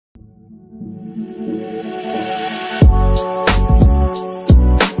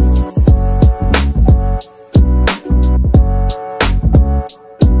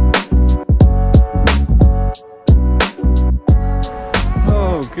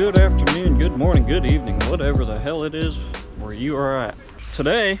good afternoon, good morning, good evening, whatever the hell it is where you are at.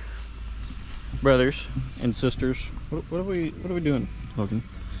 Today, brothers and sisters, what are we doing, Logan?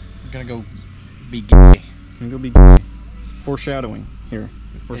 We're gonna go be gay. Gonna go be gay. Foreshadowing here.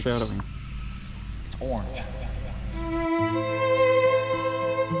 Foreshadowing. It's orange.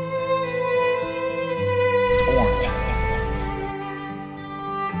 It's orange.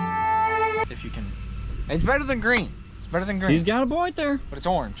 If you can. It's better than green. It's better than green. He's got a point there. But it's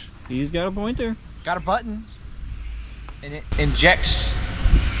orange. He's got a point there. Got a button. And it injects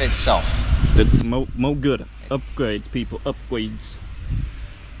itself. The mo good. Upgrades, people. Upgrades.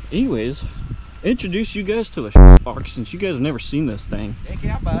 Anyways, introduce you guys to the box since you guys have never seen this thing. Heck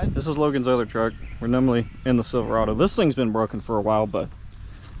yeah, bud. This is Logan's other truck. We're normally in the Silverado. This thing's been broken for a while, but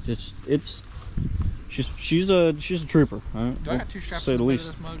she's a trooper. All right? Do I got two straps say the least.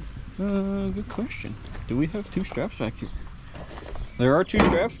 this mug? Good question. Do we have two straps back here? There are two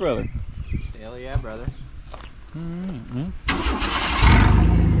straps, brother. Hell yeah, brother.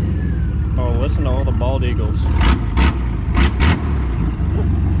 Oh, listen to all the bald eagles.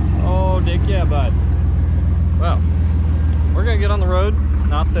 Oh, dick, yeah, bud. Well, we're gonna get on the road.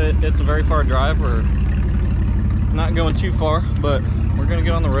 Not that it's a very far drive. We're not going too far, but we're gonna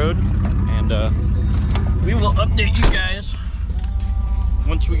get on the road, and we will update you guys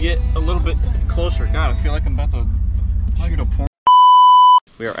once we get a little bit closer. God, I feel like I'm about to shoot a porn.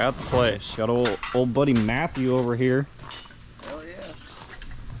 We are at the place. Got old buddy Matthew over here. Hell yeah.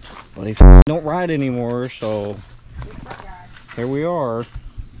 But he don't ride anymore, so here we are.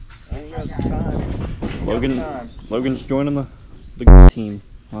 Logan's joining the team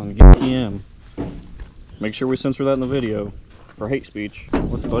on GTM. Make sure we censor that in the video for hate speech.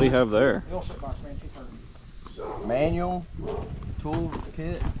 What's Buddy have there? Manual, tool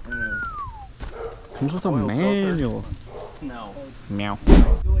kit, Comes with a manual. No. Meow.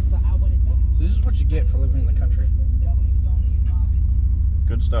 This is what you get for living in the country.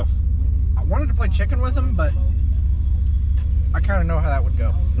 Good stuff. I wanted to play chicken with him, but I kind of know how that would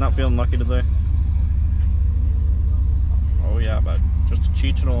go. Not feeling lucky today? Oh yeah, bud. Just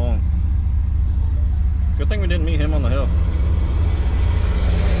cheeching along. Good thing we didn't meet him on the hill.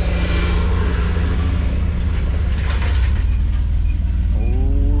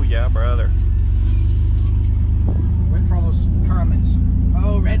 Oh yeah, brother. Wait for all those comments.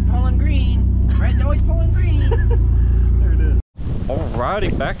 Oh, red pulling green. Red's always pulling green. There it is.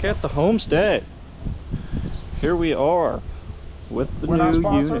 Alrighty, back at the homestead. Here we are with the We're not new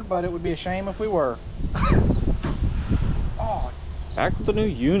sponsored, unit. but it would be a shame if we were. Oh, Back with the new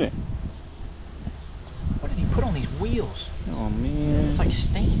unit. what did he put on these wheels? Oh man. It's like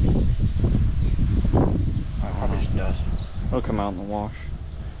stain. I probably just does. It'll come out in the wash.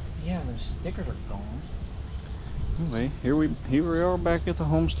 Yeah, those stickers are gone. Anyway, here we are back at the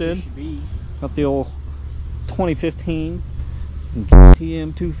homestead. Should be. Got the old 2015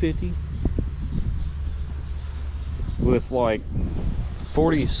 GTM 250 with like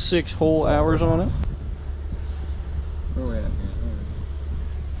 46 whole hours on it. Where are we at here?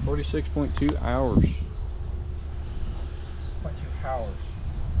 46.2 hours. 0.2 hours.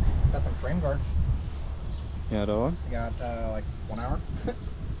 Got them frame guards. Yeah, dog. We got like 1 hour.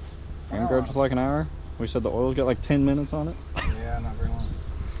 Frame guards with like an hour. We said the oil's got like 10 minutes on it. Yeah, not very long.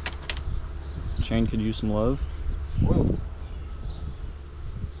 Chain could use some love. Oil.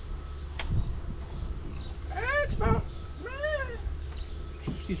 It's about.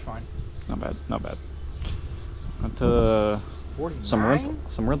 She's fine. Not bad, not bad. Got 49.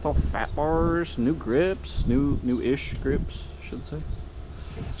 some rental fat bars, new grips, new-ish grips, I should say.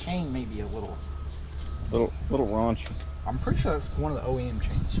 The chain may be a little raunchy. I'm pretty sure that's one of the OEM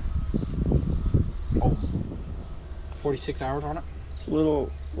chains. Oh, 46 hours on it.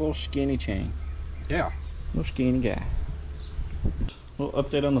 Little skinny chain. Yeah. Little skinny guy. Little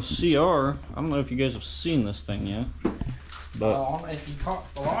update on the CR. I don't know if you guys have seen this thing yet, but If you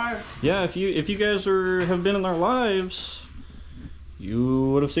caught the live. yeah, if you guys have been in our lives,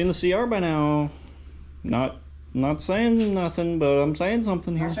 you would have seen the CR by now. Not saying nothing, but I'm saying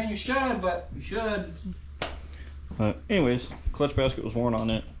something here. I'm not saying you should, but you should. Anyways, clutch basket was worn on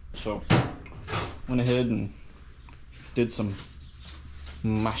it, so went ahead and did some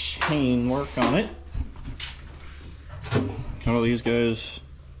machine work on it. All these guys,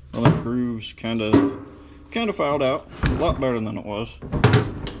 all the grooves kind of filed out. A lot better than it was.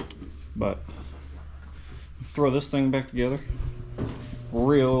 But throw this thing back together.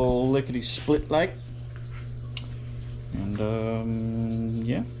 Real lickety split like. And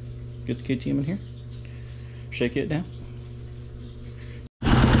yeah, get the KTM in here. Shake it down.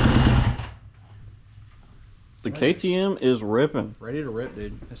 The KTM is ripping. Ready to rip,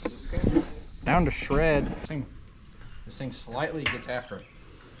 dude. Down to shred. This thing slightly gets after it.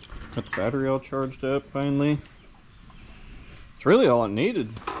 Got the battery all charged up finally. It's really all it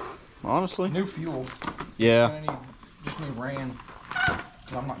needed, honestly. New fuel. Yeah. Just need ran.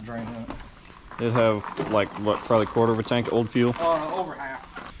 I'm not draining it. It'd have like what, probably quarter of a tank of old fuel. Over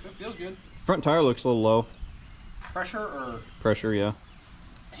half. It feels good. Front tire looks a little low. Pressure or? Pressure, yeah.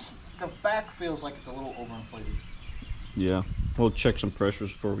 The back feels like it's a little overinflated. Yeah. We'll check some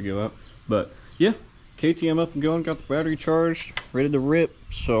pressures before we go out. But yeah, KTM up and going, got the battery charged, ready to rip.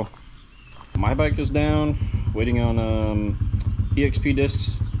 So my bike is down, waiting on EXP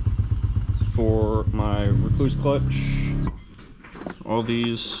discs for my Recluse clutch. All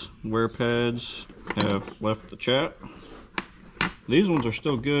these wear pads have left the chat. These ones are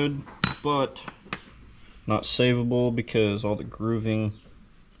still good, but not savable because all the grooving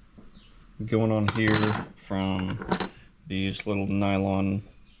going on here from these little nylon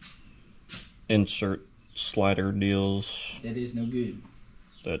insert slider deals. That is no good.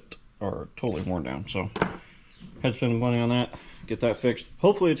 That are totally worn down. So had to spend money on that, get that fixed.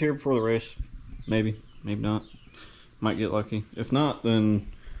 Hopefully it's here before the race. Maybe, maybe not. Might get lucky. If not, then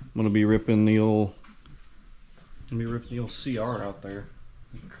I'm gonna be ripping the old CR out there.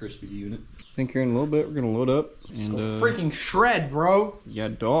 Crispy unit. I think here in a little bit we're gonna load up and freaking shred, bro. Yeah,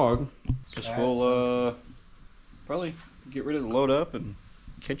 dog. Guess we'll probably get ready to load up and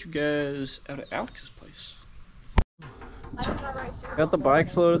catch you guys out at Alex's place. Got the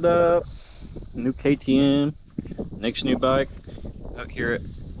bikes loaded up. New KTM. Nick's new bike. Out here at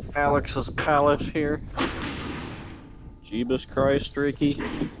Alex's Palace here. Jeebus Christ, Ricky.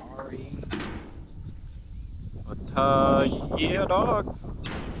 Sorry. But yeah, dog.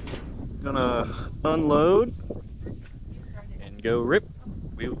 Gonna unload and go rip.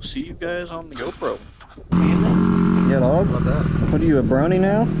 We will see you guys on the GoPro. Yeah, dog. Love that. What are you, a brownie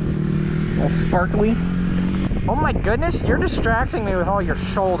now? All sparkly? Oh my goodness, you're distracting me with all your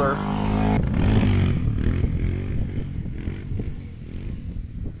shoulder.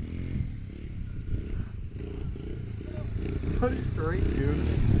 Put it straight, dude.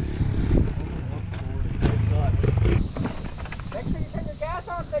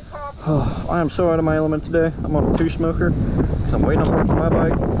 I am so out of my element today. I'm on a 2-smoker because I'm waiting on parts for my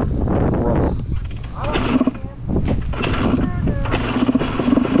bike. Rough.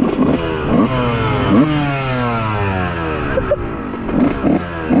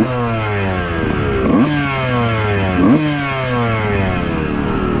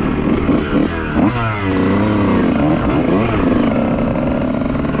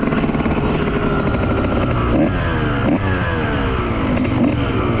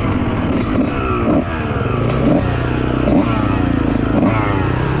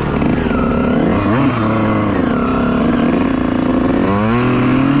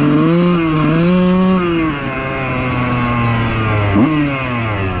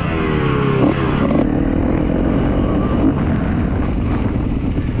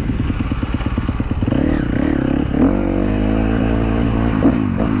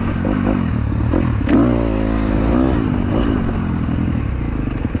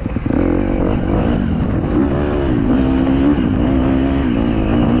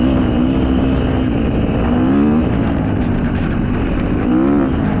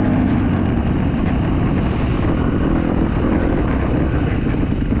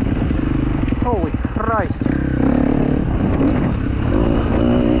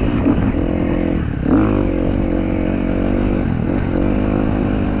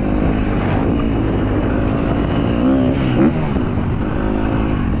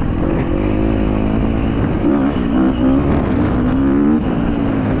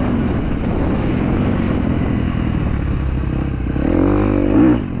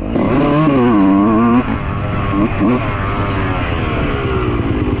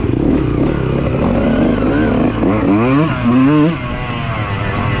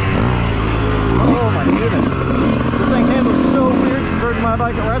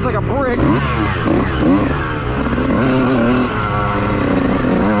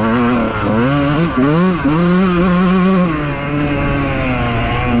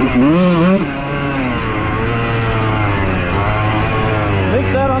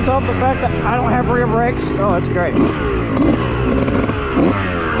 Mix that on top of the fact that I don't have rear brakes. Oh, that's great.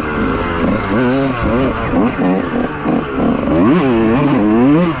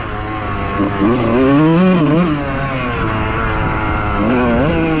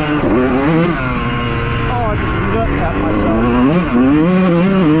 Oh, I just nut tapped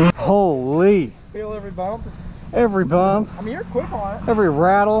myself. Holy. Feel every bump? Every bump. I mean, you're quick on it. Every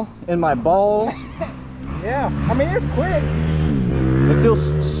rattle in my balls. Yeah, I mean, it's quick. It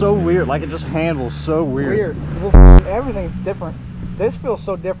feels so weird, like it just handles so weird. Everything's different. This feels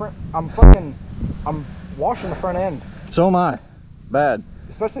so different. I'm washing the front end. So am I. Bad.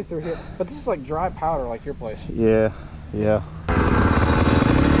 Especially through here. But this is like dry powder like your place. Yeah, yeah.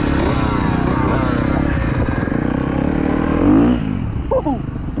 Woo!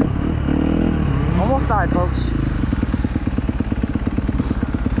 Almost died, folks.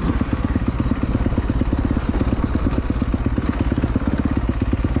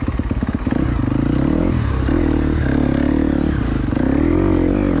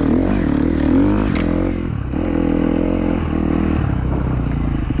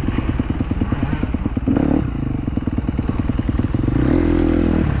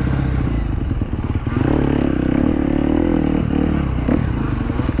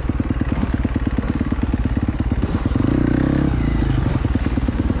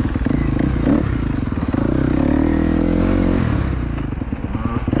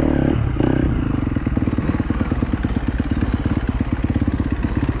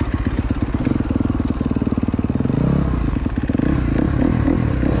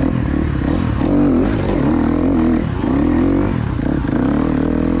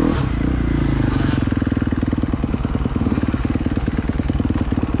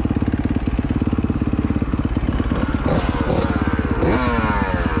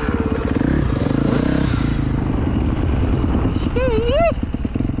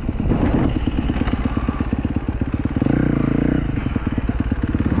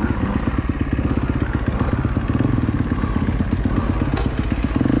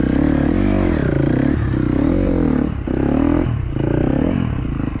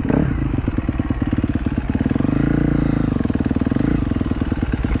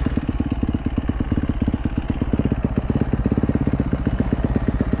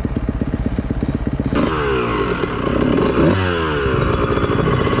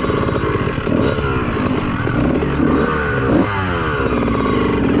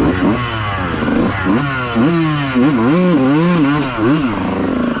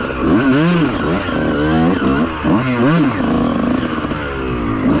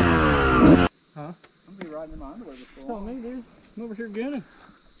 Tell me, dude. I'm over here gunning.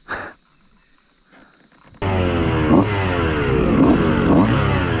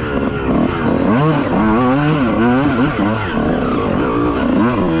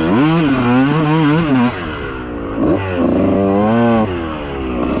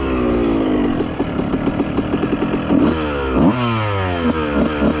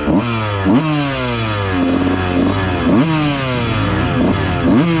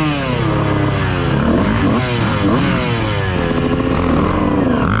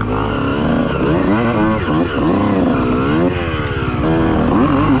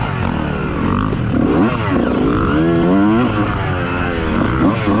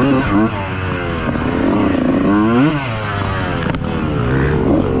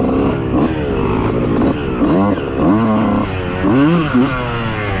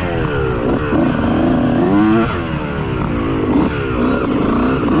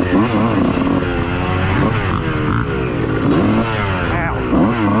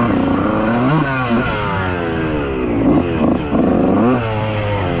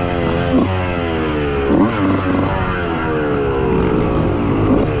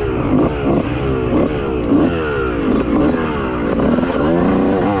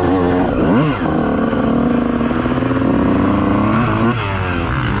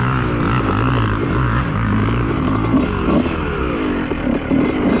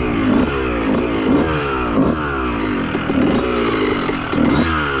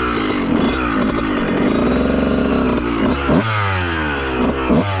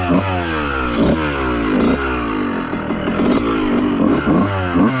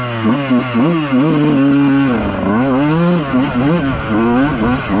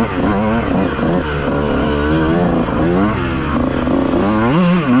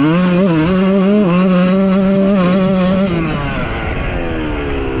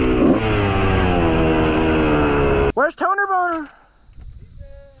 Where's Toner Boner?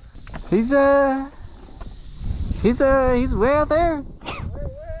 He's way out there.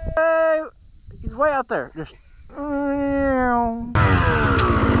 Hey, he's way out there. Just.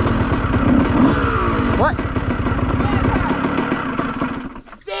 What?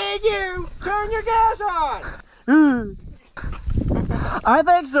 Did you turn your gas on? I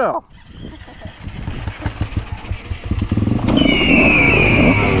think so.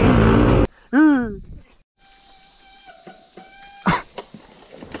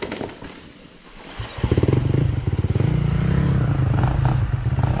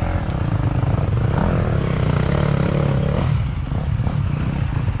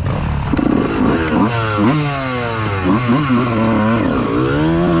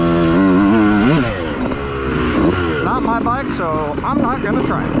 Not my bike, so I'm not gonna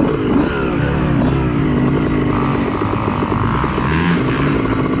try it.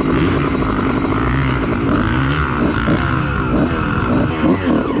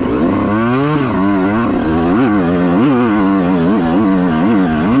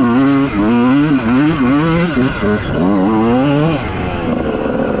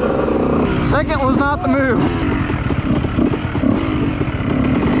 Second was not the move.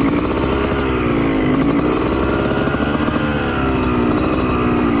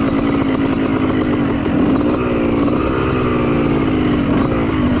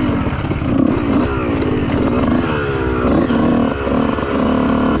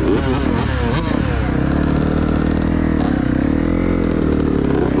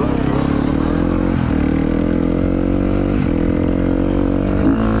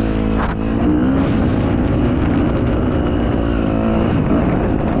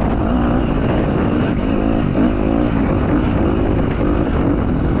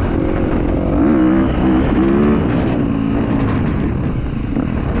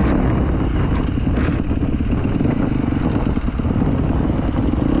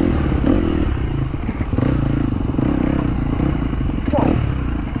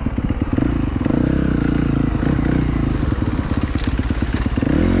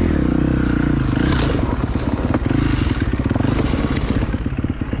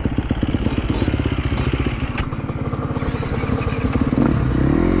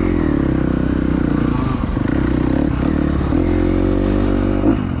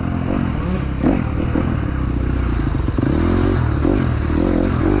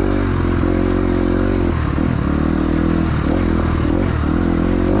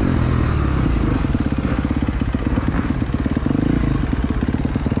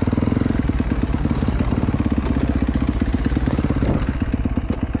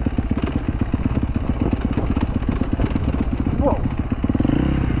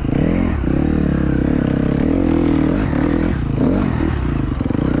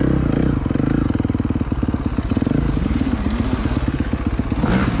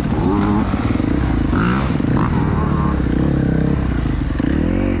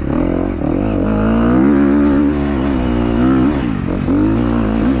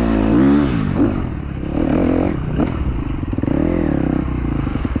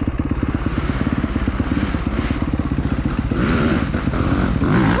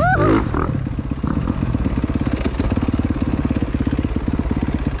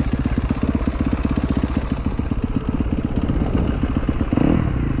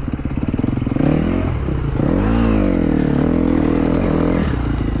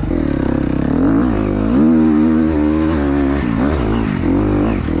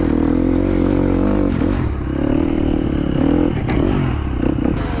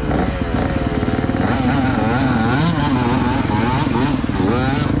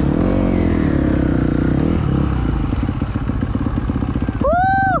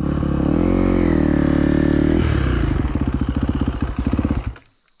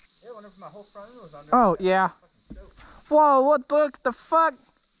 Oh, yeah. Whoa, what the fuck?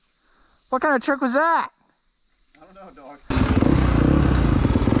 What kind of trick was that? I don't know, dog.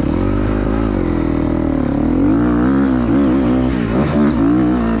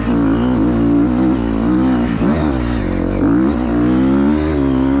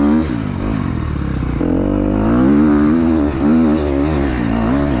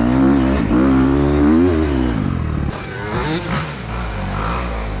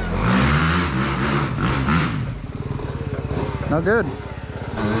 No good.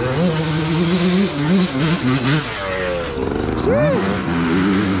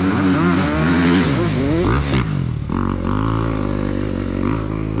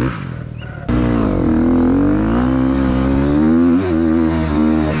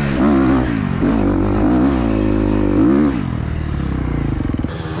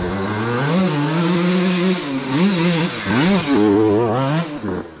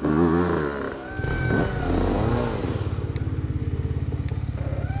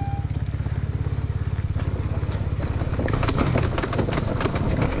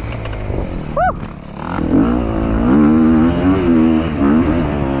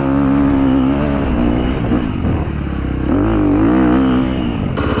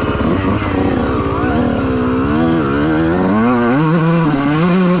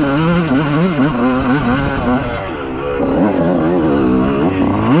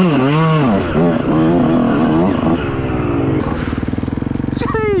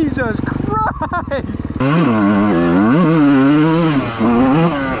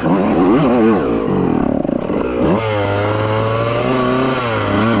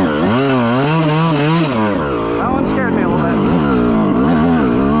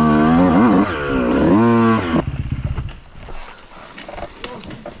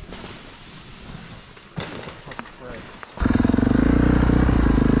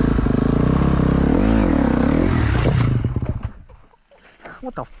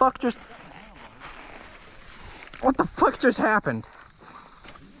 fuck just... What the fuck just happened?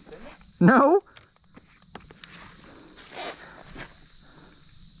 No?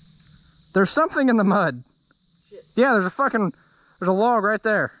 There's something in the mud. Shit. Yeah, there's a log right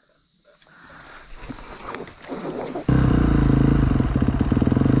there.